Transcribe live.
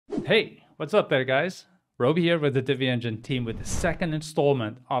Hey, what's up there, guys? Roby here with the Divi Engine team with the second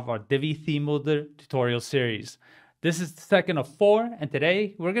installment of our Divi Theme Builder tutorial series. This is the second of 4, and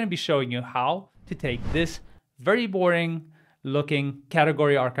today we're going to be showing you how to take this very boring looking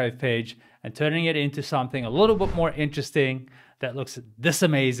category archive page and turning it into something a little bit more interesting that looks this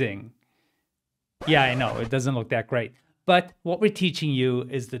amazing. Yeah, I know, it doesn't look that great. But what we're teaching you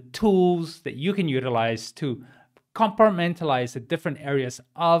is the tools that you can utilize to compartmentalize the different areas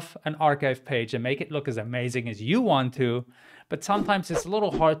of an archive page and make it look as amazing as you want to. But sometimes it's a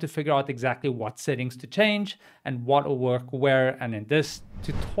little hard to figure out exactly what settings to change and what will work where. And in this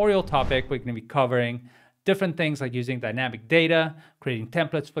tutorial topic, we're going to be covering different things like using dynamic data, creating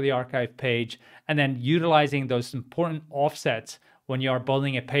templates for the archive page, and then utilizing those important offsets when you are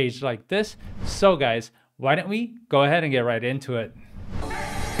building a page like this. So guys, why don't we go ahead and get right into it?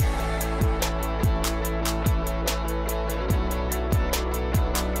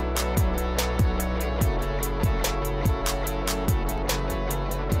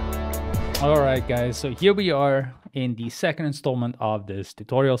 All right, guys, so here we are in the second installment of this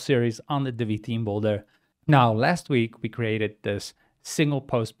tutorial series on the Divi Theme Builder. Now, last week we created this single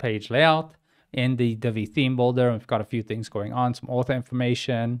post page layout in the Divi Theme Builder. We've got a few things going on, some author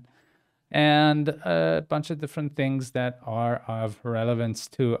information, and a bunch of different things that are of relevance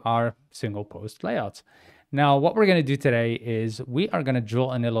to our single post layouts. Now, what we're going to do today is we are going to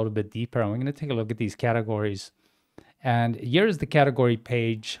drill in a little bit deeper, and we're going to take a look at these categories. And here's the category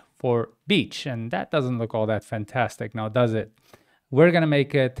page for beach, and that doesn't look all that fantastic now, does it? We're going to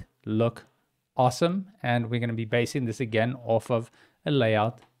make it look awesome, and we're going to be basing this again off of a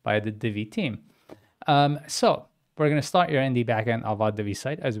layout by the Divi team. So we're going to start here in the backend of our Divi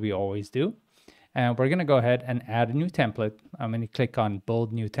site, as we always do, and we're going to go ahead and add a new template. I'm going to click on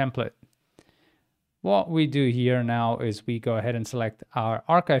Build New Template. What we do here now is we go ahead and select our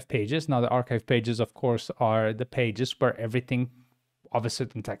archive pages. Now, the archive pages, of course, are the pages where everything of a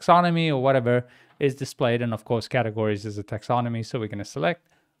certain taxonomy or whatever is displayed, and of course categories is a taxonomy, so we're going to select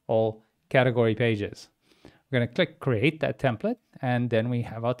all category pages. We're going to click create that template, and then we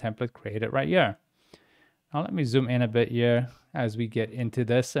have our template created right here. Now let me zoom in a bit here as we get into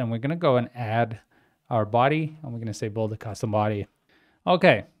this, and we're going to go and add our body, and we're going to say build a custom body.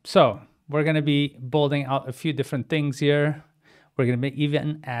 Okay, so we're going to be building out a few different things here. We're going to be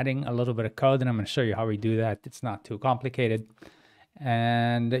even adding a little bit of code, and I'm going to show you how we do that. It's not too complicated.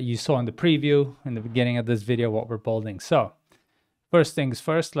 And you saw in the preview in the beginning of this video what we're building. So first things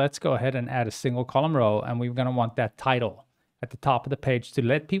first, let's go ahead and add a single column row, and we're going to want that title at the top of the page to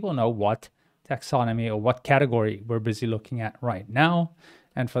let people know what taxonomy or what category we're busy looking at right now.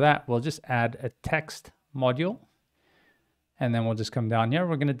 And for that, we'll just add a text module, and then we'll just come down here.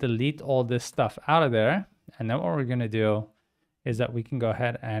 We're going to delete all this stuff out of there, and then what we're going to do is that we can go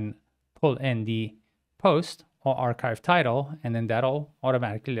ahead and pull in the post or archive title, and then that'll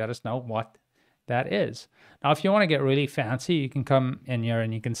automatically let us know what that is. Now, if you want to get really fancy, you can come in here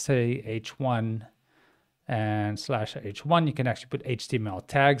and you can say h1 and /h1. You can actually put HTML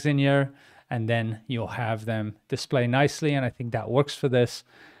tags in here, and then you'll have them display nicely, and I think that works for this.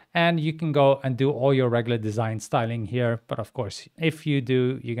 And you can go and do all your regular design styling here, but of course, if you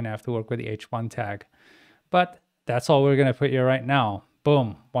do, you're going to have to work with the h1 tag. But that's all we're going to put here right now.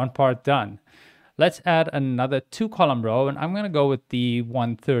 Boom, one part done. Let's add another 2-column row, and I'm going to go with the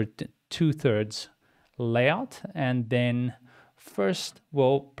 1/3, 2/3 layout. And then first,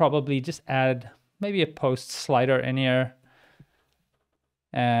 we'll probably just add maybe a post slider in here.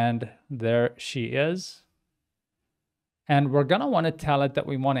 And there she is. And we're going to want to tell it that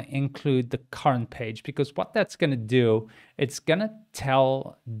we want to include the current page, because what that's going to do, it's going to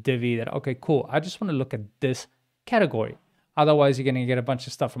tell Divi that, okay, cool, I just want to look at this category. Otherwise, you're going to get a bunch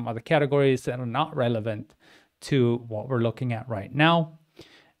of stuff from other categories that are not relevant to what we're looking at right now.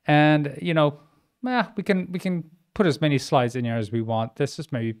 And, you know, we can put as many slides in here as we want. Let's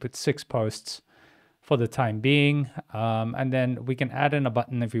just maybe put 6 posts for the time being. And then we can add in a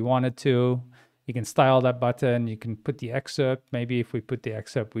button if we wanted to. You can style that button. You can put the excerpt. Maybe if we put the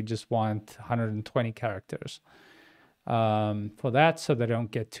excerpt, we just want 120 characters. For that, so they don't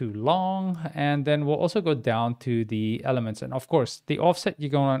get too long. And then we'll also go down to the elements, and of course the offset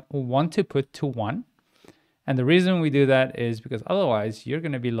you're going to want to put to 1. And the reason we do that is because otherwise you're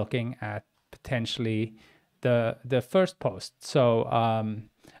going to be looking at potentially the first post, so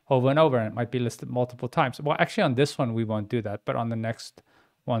over and over, and it might be listed multiple times. Well, actually on this one we won't do that, but on the next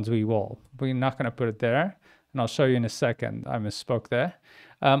ones we will. We're not going to put it there, and I'll show you in a second. I misspoke there.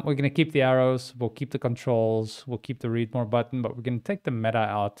 We're going to keep the arrows, we'll keep the controls, we'll keep the read more button, but we're going to take the meta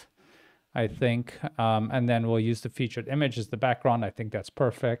out I think. And then we'll use the featured image as the background. I think that's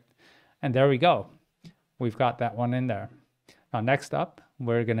perfect. And there we go. We've got that one in there. Now, next up,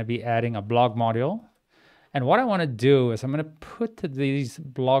 we're going to be adding a blog module. And what I want to do is I'm going to put these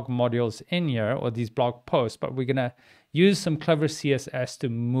blog modules in here, or these blog posts, but we're going to use some clever CSS to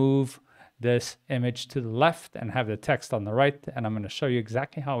move this image to the left and have the text on the right. And I'm going to show you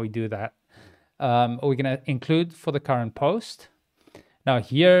exactly how we do that. We're going to include for the current post. Now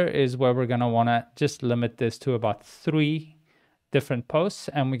here is where we're going to want to just limit this to about 3 different posts,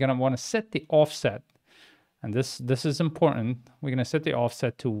 and we're going to want to set the offset. And this is important. We're going to set the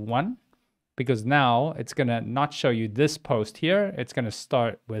offset to 1, because now it's going to not show you this post here. It's going to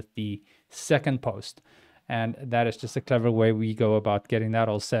start with the second post. And that is just a clever way we go about getting that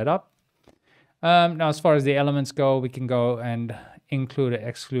all set up. Now, as far as the elements go, we can go and include or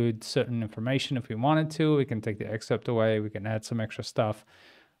exclude certain information if we wanted to. We can take the excerpt away. We can add some extra stuff.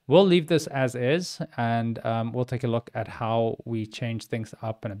 We'll leave this as is, and we'll take a look at how we change things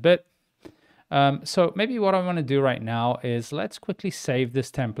up in a bit. So maybe what I want to do right now is let's quickly save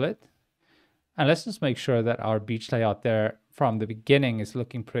this template. And let's just make sure that our beach layout there from the beginning is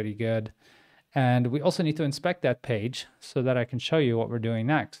looking pretty good. And we also need to inspect that page so that I can show you what we're doing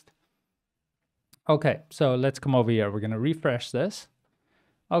next. Okay, so let's come over here. We're going to refresh this.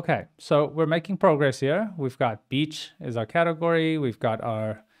 Okay, so we're making progress here. We've got beach is our category. We've got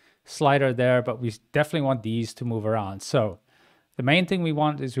our slider there, but we definitely want these to move around. So the main thing we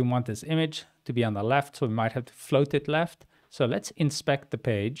want is we want this image to be on the left, so we might have to float it left. So let's inspect the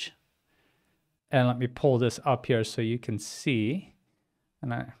page. And let me pull this up here so you can see.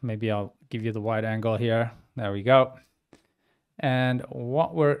 And maybe I'll give you the wide angle here. There we go. And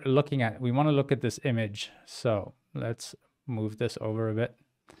what we're looking at, we want to look at this image. So let's move this over a bit.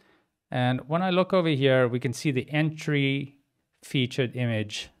 And when I look over here, we can see the entry featured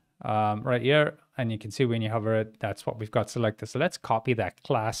image right here. And you can see when you hover it, that's what we've got selected. So let's copy that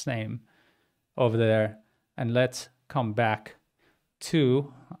class name over there. And let's come back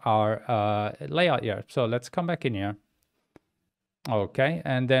to our layout here. So let's come back in here. Okay.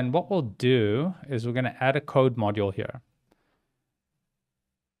 And then what we'll do is we're going to add a code module here.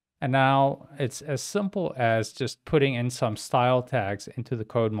 And now it's as simple as just putting in some style tags into the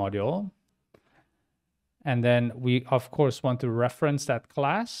code module. And then we, of course, want to reference that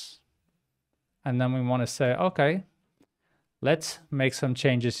class. And then we want to say, okay, let's make some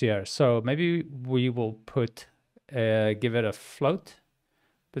changes here. So maybe we will put, give it a float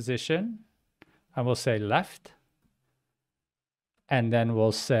position. And we'll say left. And then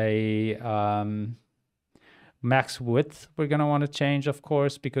we'll say, max width we're going to want to change, of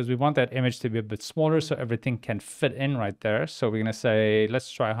course, because we want that image to be a bit smaller so everything can fit in right there. So we're going to say,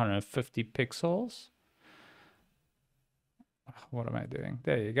 let's try 150 pixels. What am I doing?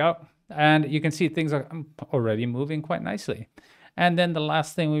 There you go. And you can see things are already moving quite nicely. And then the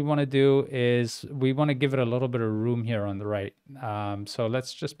last thing we want to do is we want to give it a little bit of room here on the right. So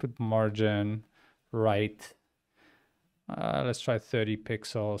let's just put margin right. Let's try 30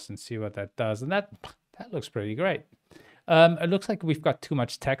 pixels and see what that does. And that looks pretty great. It looks like we've got too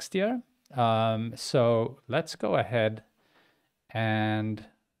much text here. So let's go ahead and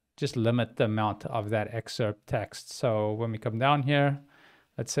just limit the amount of that excerpt text. So when we come down here,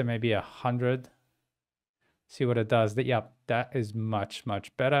 let's say maybe 100. See what it does. Yep, that is much,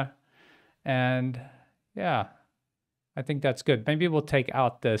 much better. And yeah, I think that's good. Maybe we'll take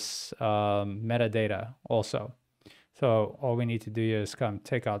out this metadata also. So all we need to do here is come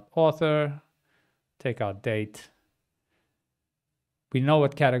take out author, take out date. We know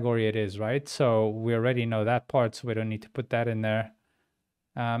what category it is, right? So we already know that part, so we don't need to put that in there.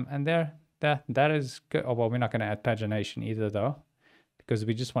 And there, that is good. Oh, well, we're not going to add pagination either, though, because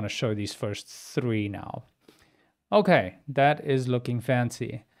we just want to show these first 3 now. Okay, that is looking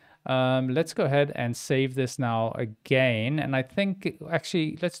fancy. Let's go ahead and save this now again. And I think,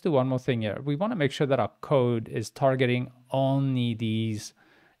 actually, let's do one more thing here. We want to make sure that our code is targeting only these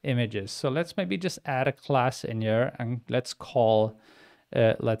images. So let's maybe just add a class in here and let's call,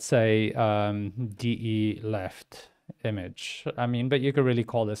 let's say, DE left image. I mean, but you could really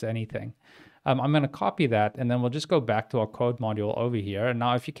call this anything. I'm going to copy that and then we'll just go back to our code module over here. And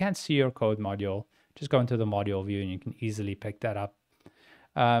now if you can't see your code module, just go into the module view and you can easily pick that up.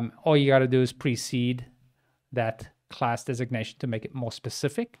 All you got to do is precede that class designation to make it more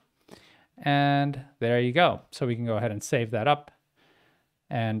specific. And there you go. So we can go ahead and save that up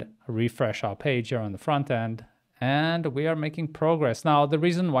and refresh our page here on the front end. And we are making progress. Now, the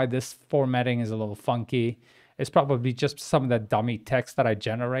reason why this formatting is a little funky is probably just some of the dummy text that I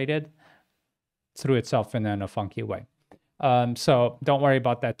generated threw itself in a funky way. So don't worry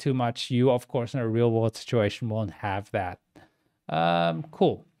about that too much. You, of course, in a real world situation won't have that.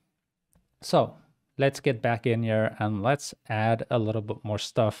 Cool. So let's get back in here and let's add a little bit more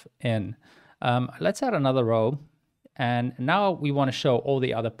stuff in. Let's add another row. And now we want to show all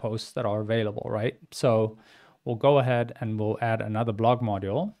the other posts that are available, right? So we'll go ahead and we'll add another blog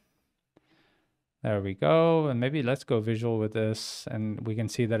module. There we go. And maybe let's go visual with this and we can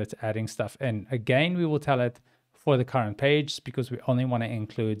see that it's adding stuff in. Again, we will tell it for the current page because we only want to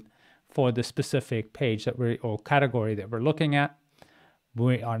include for the specific page that or category that we're looking at.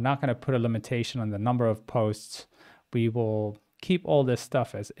 We are not going to put a limitation on the number of posts. We will keep all this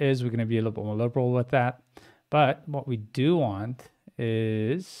stuff as is. We're going to be a little bit more liberal with that. But what we do want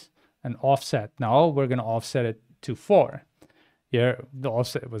is an offset. Now we're going to offset it to 4. Here, the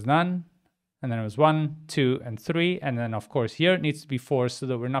offset was none. And then it was 1, 2, and 3. And then, of course, here it needs to be 4 so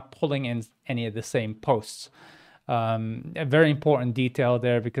that we're not pulling in any of the same posts. A very important detail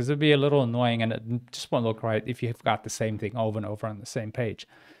there because it'd be a little annoying and it just won't look right if you've got the same thing over and over on the same page.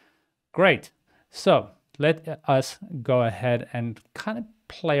 Great. So let us go ahead and kind of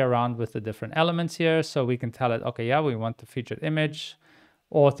play around with the different elements here. So we can tell it, okay, yeah, we want the featured image.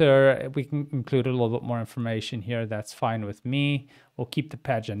 Author, we can include a little bit more information here. That's fine with me. We'll keep the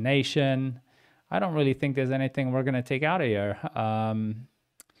pagination. I don't really think there's anything we're going to take out of here. And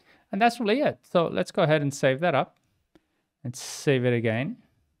that's really it. So let's go ahead and save that up and save it again.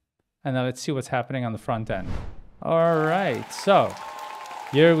 And then let's see what's happening on the front end. All right. So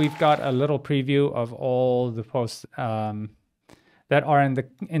here we've got a little preview of all the posts that are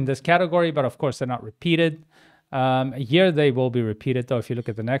in this category, but of course they're not repeated. Here they will be repeated though. If you look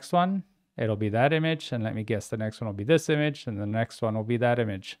at the next one, it'll be that image. And let me guess, the next one will be this image and the next one will be that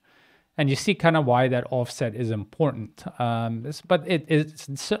image. And you see kind of why that offset is important. But it's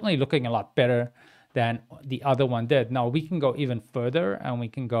certainly looking a lot better than the other one did. Now we can go even further and we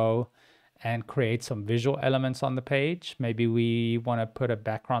can go and create some visual elements on the page. Maybe we want to put a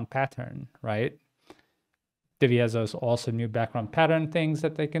background pattern, right? Divi has those awesome new background pattern things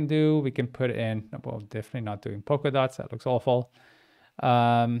that they can do. We can put in, well, definitely not doing polka dots. That looks awful.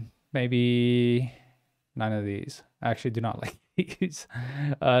 Maybe none of these. I actually do not like these.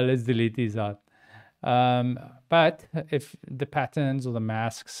 Let's delete these out. But if the patterns or the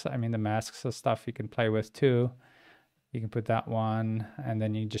masks, I mean, the masks are stuff you can play with too. You can put that one and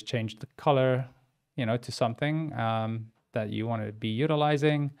then you just change the color, you know, to something that you want to be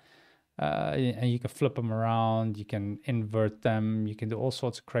utilizing. And you can flip them around, you can invert them, you can do all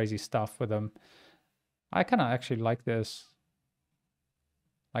sorts of crazy stuff with them. I kind of actually like this,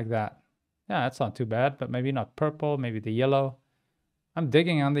 like that. Yeah, that's not too bad, but maybe not purple, maybe the yellow. I'm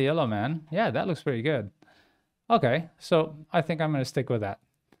digging on the yellow, man. Yeah, that looks pretty good. Okay, so I think I'm going to stick with that.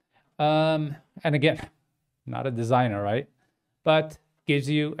 And again, not a designer, right? But gives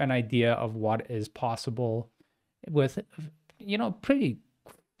you an idea of what is possible with, you know, pretty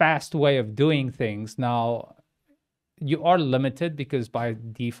fast way of doing things. Now, you are limited because by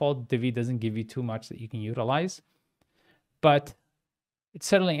default, Divi doesn't give you too much that you can utilize. But it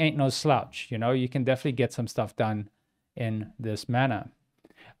certainly ain't no slouch. You know, you can definitely get some stuff done in this manner.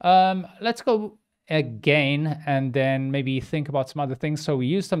 Let's go again and then maybe think about some other things. So we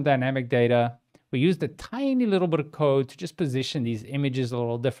used some dynamic data. We used a tiny little bit of code to just position these images a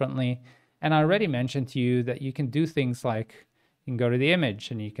little differently. And I already mentioned to you that you can do things like you can go to the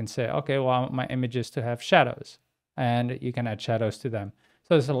image and you can say, okay, well, I want my images to have shadows, and you can add shadows to them. So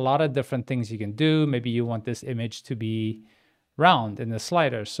there's a lot of different things you can do. Maybe you want this image to be round in the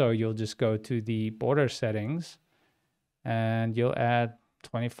slider. So you'll just go to the border settings and you'll add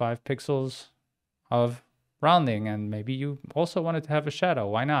 25 pixels of rounding. And maybe you also want it to have a shadow.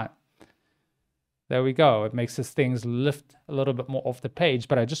 Why not? There we go. It makes these things lift a little bit more off the page,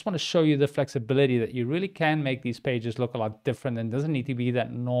 but I just want to show you the flexibility that you really can make these pages look a lot different and doesn't need to be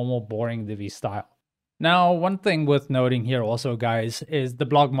that normal, boring Divi style. Now, one thing worth noting here also, guys, is the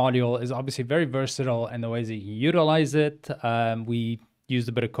blog module is obviously very versatile in the ways that you utilize it. We used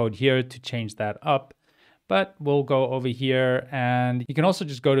a bit of code here to change that up, but we'll go over here and you can also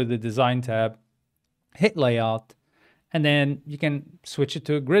just go to the design tab, hit layout, and then you can switch it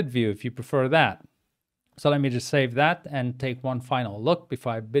to a grid view if you prefer that. So let me just save that and take one final look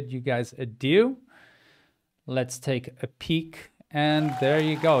before I bid you guys adieu. Let's take a peek, and there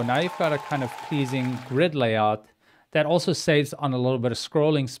you go. Now you've got a kind of pleasing grid layout that also saves on a little bit of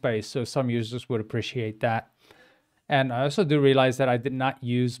scrolling space, so some users would appreciate that. And I also do realize that I did not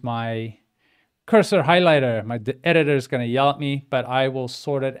use my cursor highlighter. My editor is going to yell at me, but I will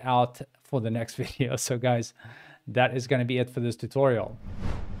sort it out for the next video. So guys, that is going to be it for this tutorial.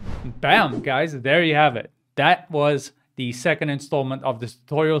 Bam, guys, there you have it. That was the second installment of this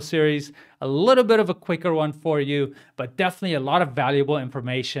tutorial series. A little bit of a quicker one for you, but definitely a lot of valuable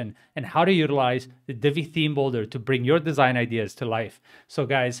information and how to utilize the Divi Theme Builder to bring your design ideas to life. So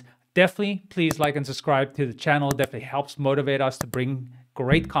guys, definitely please like and subscribe to the channel. Definitely helps motivate us to bring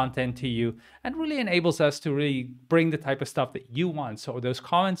great content to you and really enables us to really bring the type of stuff that you want. So those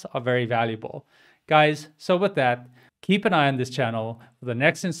comments are very valuable. Guys, so with that, keep an eye on this channel for the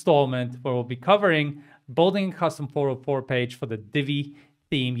next installment where we'll be covering building a custom 404 page for the Divi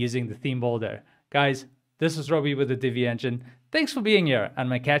theme using the Theme Builder. Guys, this is Robbie with the Divi Engine. Thanks for being here, and I'm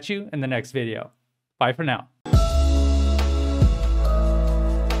gonna catch you in the next video. Bye for now.